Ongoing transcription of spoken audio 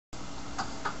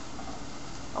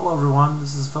Hello everyone,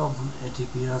 this is Phil from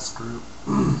ATPS Group.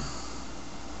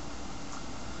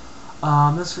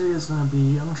 This video is going to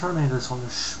be, I'm trying to make this one a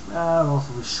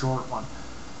relatively short one.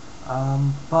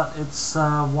 But it's,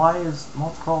 why is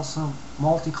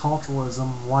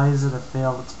multiculturalism, why is it a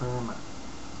failed experiment?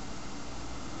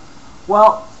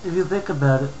 Well, if you think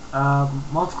about it,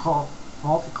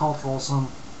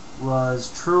 multiculturalism was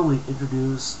truly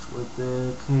introduced with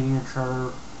the Canadian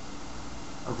Charter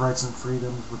of Rights and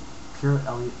Freedoms with Pierre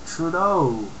Elliott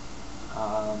Trudeau.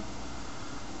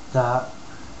 That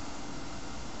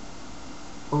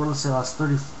over, let's say, last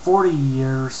 30-40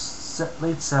 years,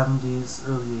 late 70s,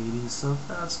 early 80s, so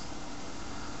that's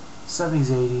 70s,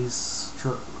 80s,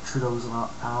 Trudeau was in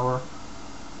power.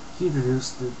 He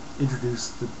introduced the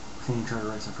Canadian Charter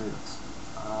of Rights and Freedoms,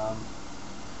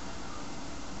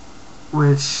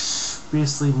 which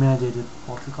basically mandated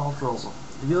multiculturalism.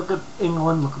 If you look at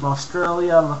England, look at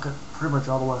Australia, look at pretty much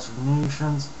all the Western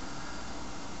nations,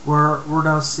 we're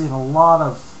now seeing a lot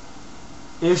of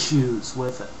issues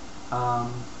with it.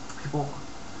 People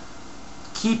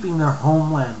keeping their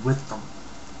homeland with them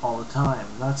all the time.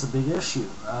 That's a big issue.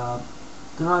 They're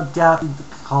not adapting to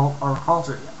our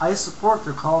culture. I support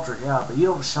their culture, yeah, but you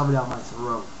don't shove it down my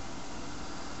throat.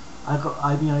 I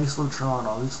used to live in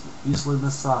Toronto. I used to live in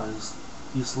Mississauga.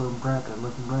 I used to live in Brampton. I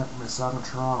lived in Brampton, Mississauga, and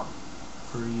Toronto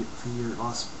for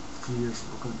last few years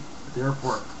working at the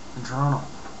airport in Toronto.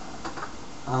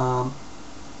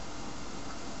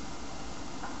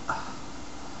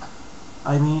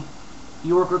 I mean,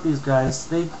 you work with these guys,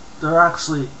 they're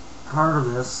actually, part of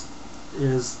this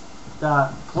is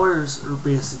that employers are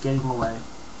basically getting away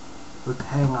with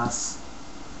paying less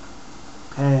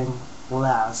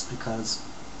because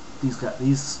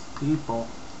these people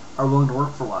are willing to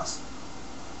work for less.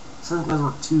 Some guys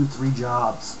work 2-3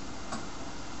 jobs.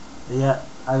 And yet,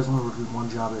 I was only working one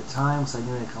job at a time because I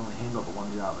knew I could only handle the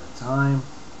one job at a time.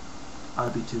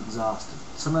 I'd be too exhausted.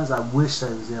 Sometimes I wished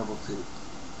I was able to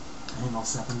handle a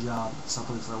second job at some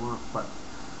place I work, but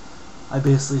I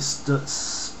basically stood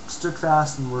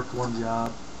fast and worked one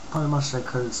job, pretty much I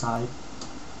could aside,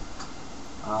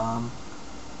 to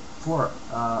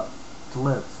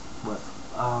live with.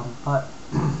 But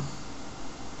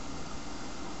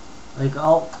the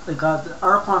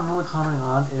article I'm really commenting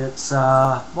on, it's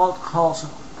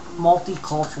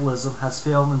multiculturalism has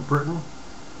failed in Britain.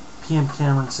 PM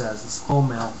Cameron says, it's Full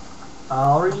Mail.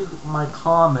 I'll read you my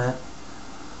comment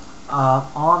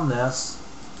on this.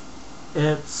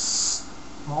 It's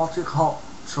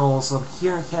multiculturalism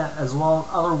here in Canada as well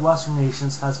as other Western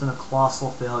nations has been a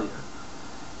colossal failure,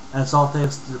 and it's all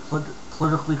thanks to the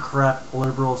politically correct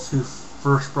liberals who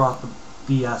first brought the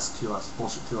BS to us,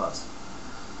 bullshit to us.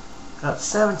 Got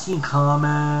 17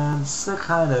 comments. They're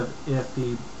kind of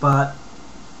iffy, but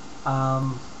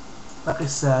like I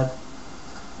said,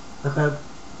 this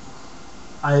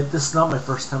is not my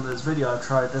first attempt at this video. I've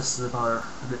tried this as another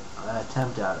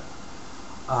attempt at it.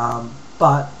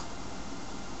 But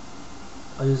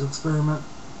this experiment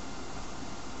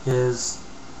is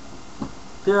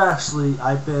they're actually,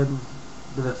 I've been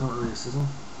the victim of racism.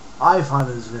 I find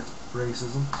it as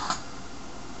racist.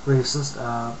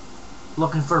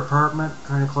 Looking for an apartment,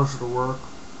 trying to closer to work.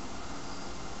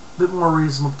 A bit more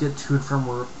reasonable to get to and from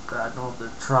work. I know the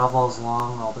travel is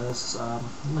long and all this.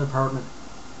 My apartment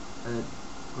at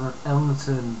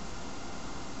Eglinton,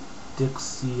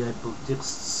 Dixie Road.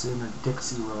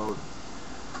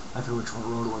 I forget which one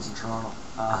road it was in Toronto.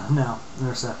 Now,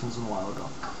 intersections a while ago.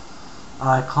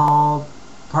 I called,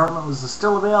 apartment was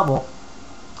still available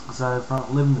because I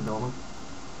lived in the building.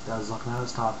 I was looking at it, I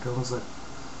was talking to him, I was like,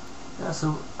 yeah,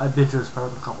 so I've been to his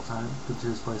apartment a couple times, been to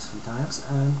his place a few times,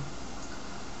 and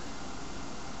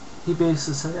he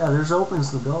basically said, yeah, there's openings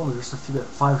in the building, there's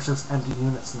 5 or 6 empty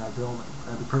units in that building,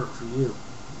 that'd be perfect for you.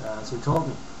 That's what he told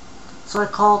me. So I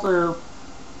called the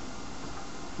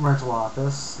rental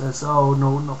office, and said, oh,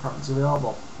 no apartments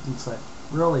available. And it's like,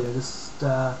 really? I just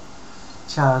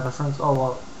chatted with my friends, oh,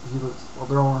 well,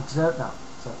 they're all rented out now.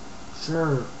 It's like,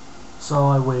 sure. So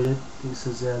I waited. He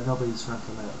says, yeah, nobody's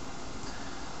renting them out.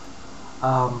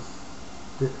 And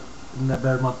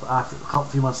about a month after, a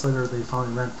few months later, they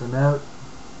finally rented them out.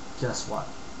 Guess what?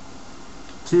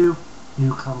 2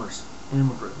 newcomers,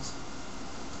 immigrants.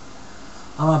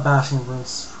 I'm not bashing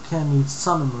immigrants. We can't need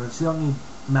some immigrants. We don't need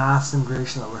mass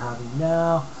immigration that we're having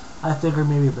now. I figure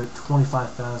maybe about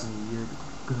 25,000 a year,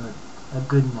 a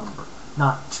good number.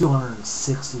 Not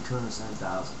 260,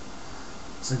 270,000,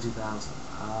 60,000.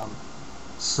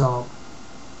 So,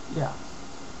 yeah,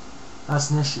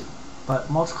 that's an issue. But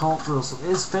multiculturalism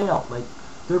is failed. Like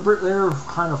they're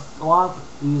kind of, a lot of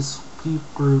these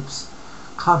groups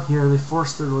come here, they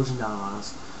force their religion down on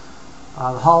us.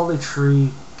 The holiday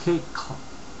tree,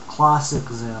 classic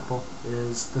example,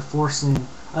 is the forcing,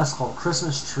 that's called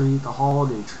Christmas tree, the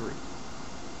holiday tree.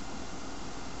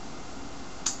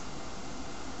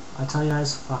 I tell you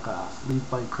guys, fuck off.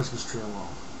 Leave my Christmas tree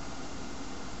alone.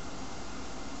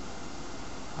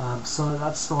 So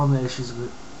that's one of the issues.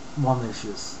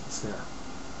 It's there.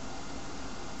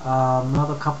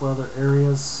 Another couple other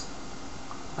areas.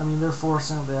 I mean, they're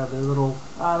forcing. They have their little.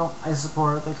 I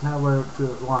support it. They can have whatever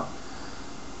they want.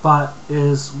 But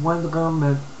is when the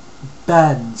government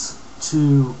bends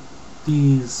to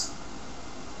these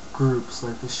groups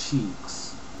like the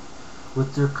sheiks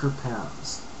with their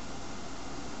kirpans.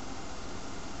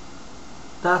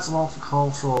 That's a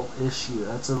multicultural issue.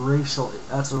 That's a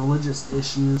religious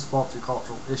issue. It's a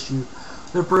multicultural issue.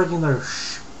 They're bringing their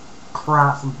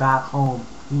crap from back home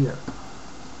here.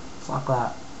 Fuck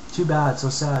that. Too bad. So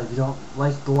sad. If you don't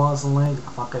like the laws of the land, get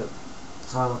the fuck out.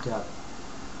 That's how I look at it.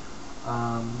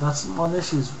 That's one of the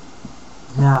issues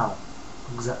now.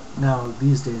 Now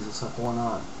these days, it's what's going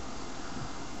on.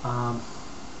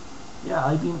 Yeah,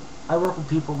 I mean, I work with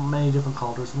people from many different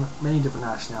cultures, many different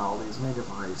nationalities, many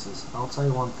different races. I'll tell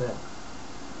you one thing.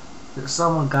 There's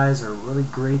some guys are really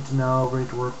great to know, great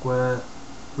to work with,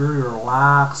 very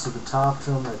relaxed. You can talk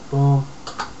to them, like boom.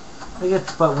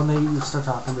 But when they start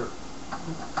talking,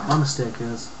 my mistake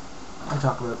is, I'm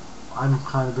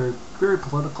kind of very, very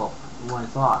political in my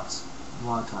thoughts a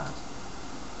lot of times.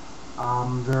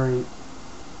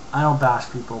 I don't bash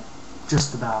people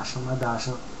just to bash them. I bash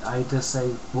them. I just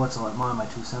say what's on my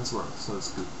 2 cents worth, so to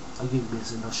speak. I give you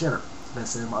basically no shitter. As I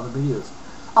say in other videos,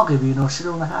 I'll give you no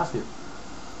shitter when I have to.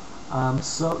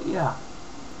 So yeah,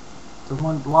 there's a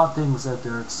lot of things out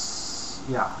there. It's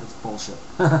bullshit.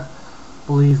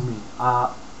 Believe me.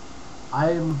 I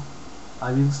mean,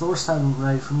 it's the worst time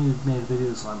for me to make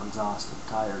videos. So I'm exhausted,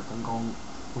 tired. I'm going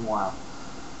for a while.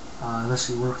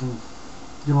 Especially working,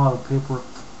 doing a lot of paperwork,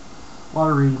 a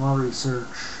lot of reading, a lot of research.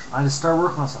 I just start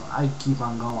working on something. I keep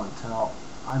on going until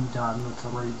I'm done, until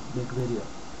I'm ready to make a video.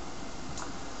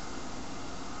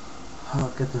 I'll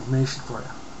get the information for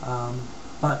you.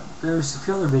 But there's a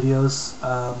few other videos,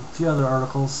 a few other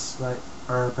articles that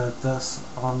are about this,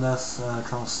 on this,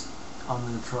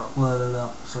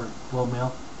 Globe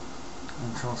Mail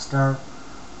and Charles Star.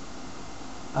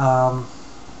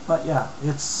 But yeah,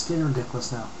 it's getting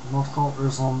ridiculous now.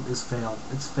 Multiculturalism is failed.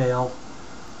 It's failed.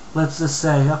 Let's just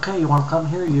say, okay, you want to come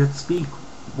here, you have to speak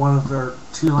one of their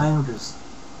 2 languages,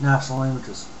 national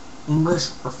languages, English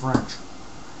or French.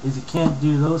 If you can't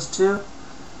do those 2,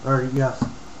 or you're out of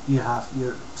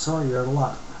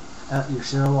luck. You're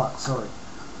shit out of luck, sorry.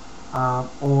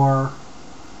 Or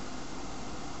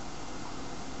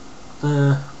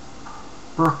the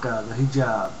burqa, the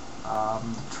hijab,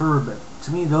 the turban.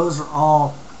 To me, those are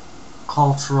all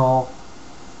cultural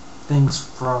things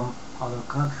from other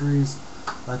countries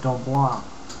that don't belong.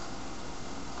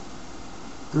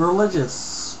 The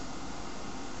religious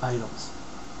items,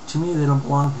 to me, they don't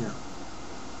belong here.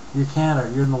 You're Canada,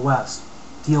 you're in the West.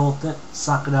 Deal with it,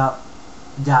 suck it up,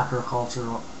 adapt our culture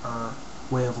or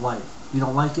way of life. You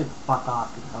don't like it, fuck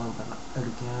off. Get out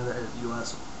of Canada, out of the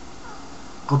US.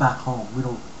 Go back home.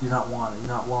 You're not wanted. You're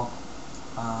not welcome.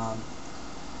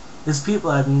 It's people.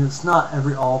 I mean, it's not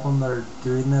all of them that are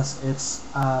doing this. It's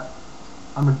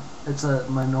it's a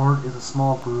minority. It's a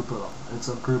small group of them. It's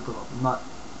a group of them, not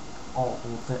all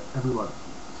everybody.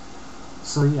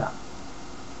 So yeah.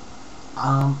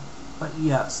 But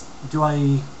yes, do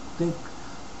I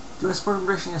support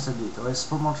immigration? Yes, I do. Do I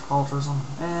support multiculturalism?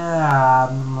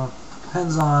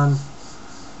 Depends on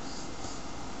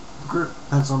the group.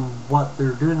 Depends on what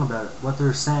they're doing about it, what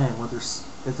they're saying,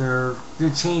 if they're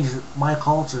going to change my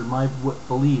culture, my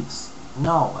beliefs.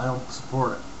 No, I don't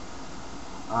support it.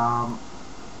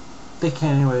 They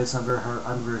can't anyways. I'm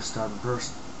a very stubborn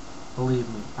person. Believe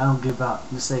me, I don't give up.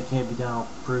 You say it can't be done, I'll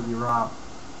prove you wrong.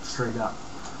 Straight up.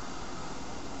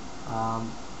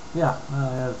 Yeah,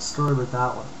 I had a story with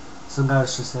that one. Some guy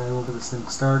was just saying, I won't get this thing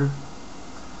started.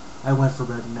 I went for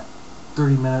about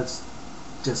 30 minutes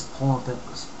just pulling it,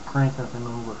 just cranking that thing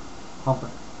over,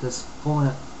 pumping, just pulling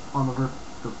it on the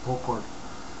pull cord.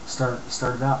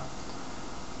 Started out.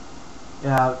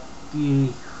 Yeah,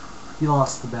 he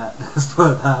lost the bet. Let's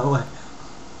put it that way.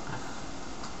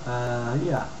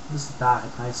 Yeah, this is back in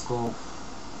high school.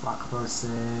 I could probably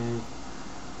say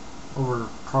over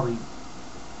probably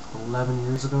 11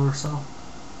 years ago or so.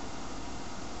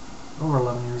 Over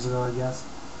 11 years ago, I guess.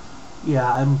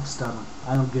 Yeah, I'm stubborn.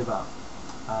 I don't give up.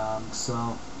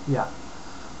 So yeah,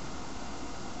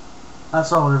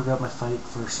 that's all I've got my fight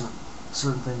for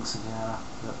certain things in Canada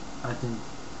that I think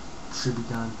should be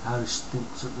done. How do you think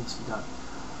certain things should be done?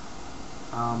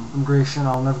 Immigration,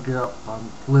 I'll never get up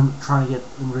on trying to get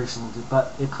immigration limited,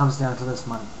 but it comes down to this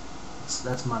money.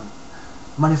 That's money.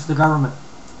 Money for the government.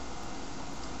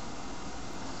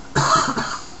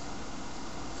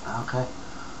 Okay.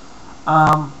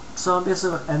 So I'm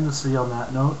basically going to end this video on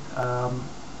that note.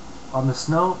 On this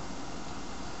note,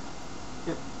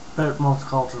 about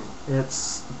multiculturalism.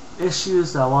 It's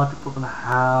issues that a lot of people are going to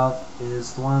have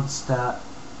is the ones that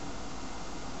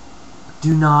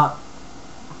do not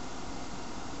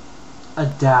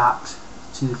adapt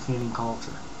to the Canadian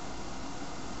culture.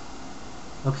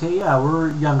 Okay, yeah, we're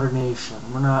a younger nation.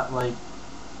 We're not like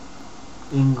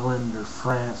England or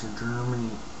France or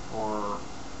Germany or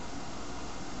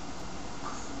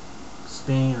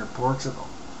Spain or Portugal.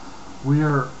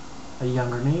 We're a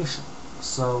younger nation,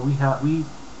 so we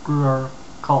grew our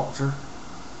culture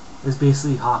is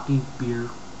basically hockey, beer,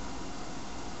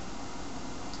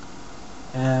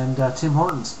 and Tim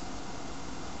Hortons.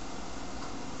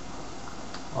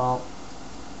 Well,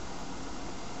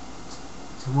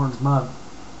 Tim Hortons mug,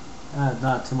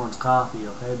 not Tim Hortons coffee,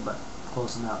 okay, but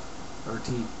close enough. Or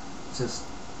tea, it's just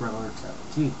regular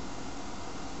tea.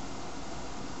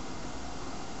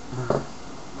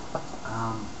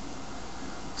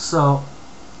 So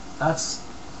that's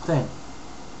the thing.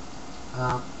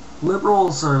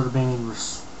 Liberals are the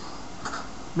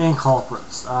main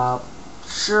culprits.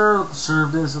 Sure, the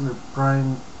Conservatives under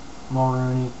Brian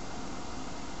Mulroney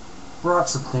brought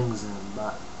some things in,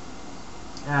 but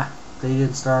they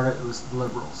didn't start it. It was the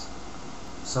Liberals.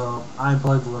 So I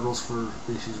blame the Liberals for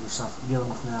the issues we're dealing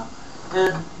with now.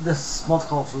 And this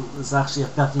multicultural is actually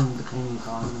affecting the Canadian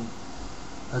economy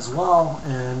as well,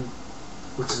 and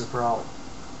which is a problem.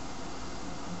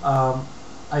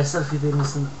 I said a few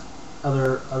things in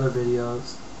other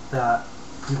videos that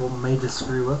people may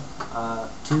disagree with.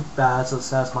 Too bad, so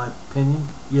that's my opinion.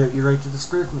 You're right to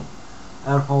disagree with me.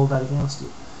 I don't hold that against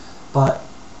you. But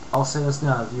I'll say this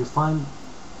now: if you're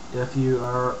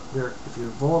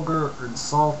vulgar or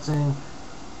insulting,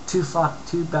 too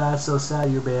bad, so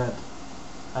sad, you're banned.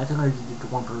 I think I did it to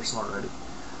one person already.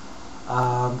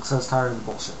 Because I was tired of the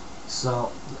bullshit.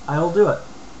 So I will do it.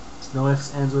 There's no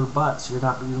ifs, ands, or buts. You're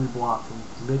not going to be blocked from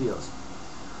videos.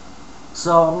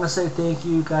 So I'm going to say thank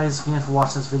you guys again for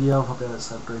watching this video. Hope you guys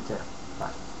have a great day.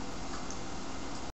 Bye.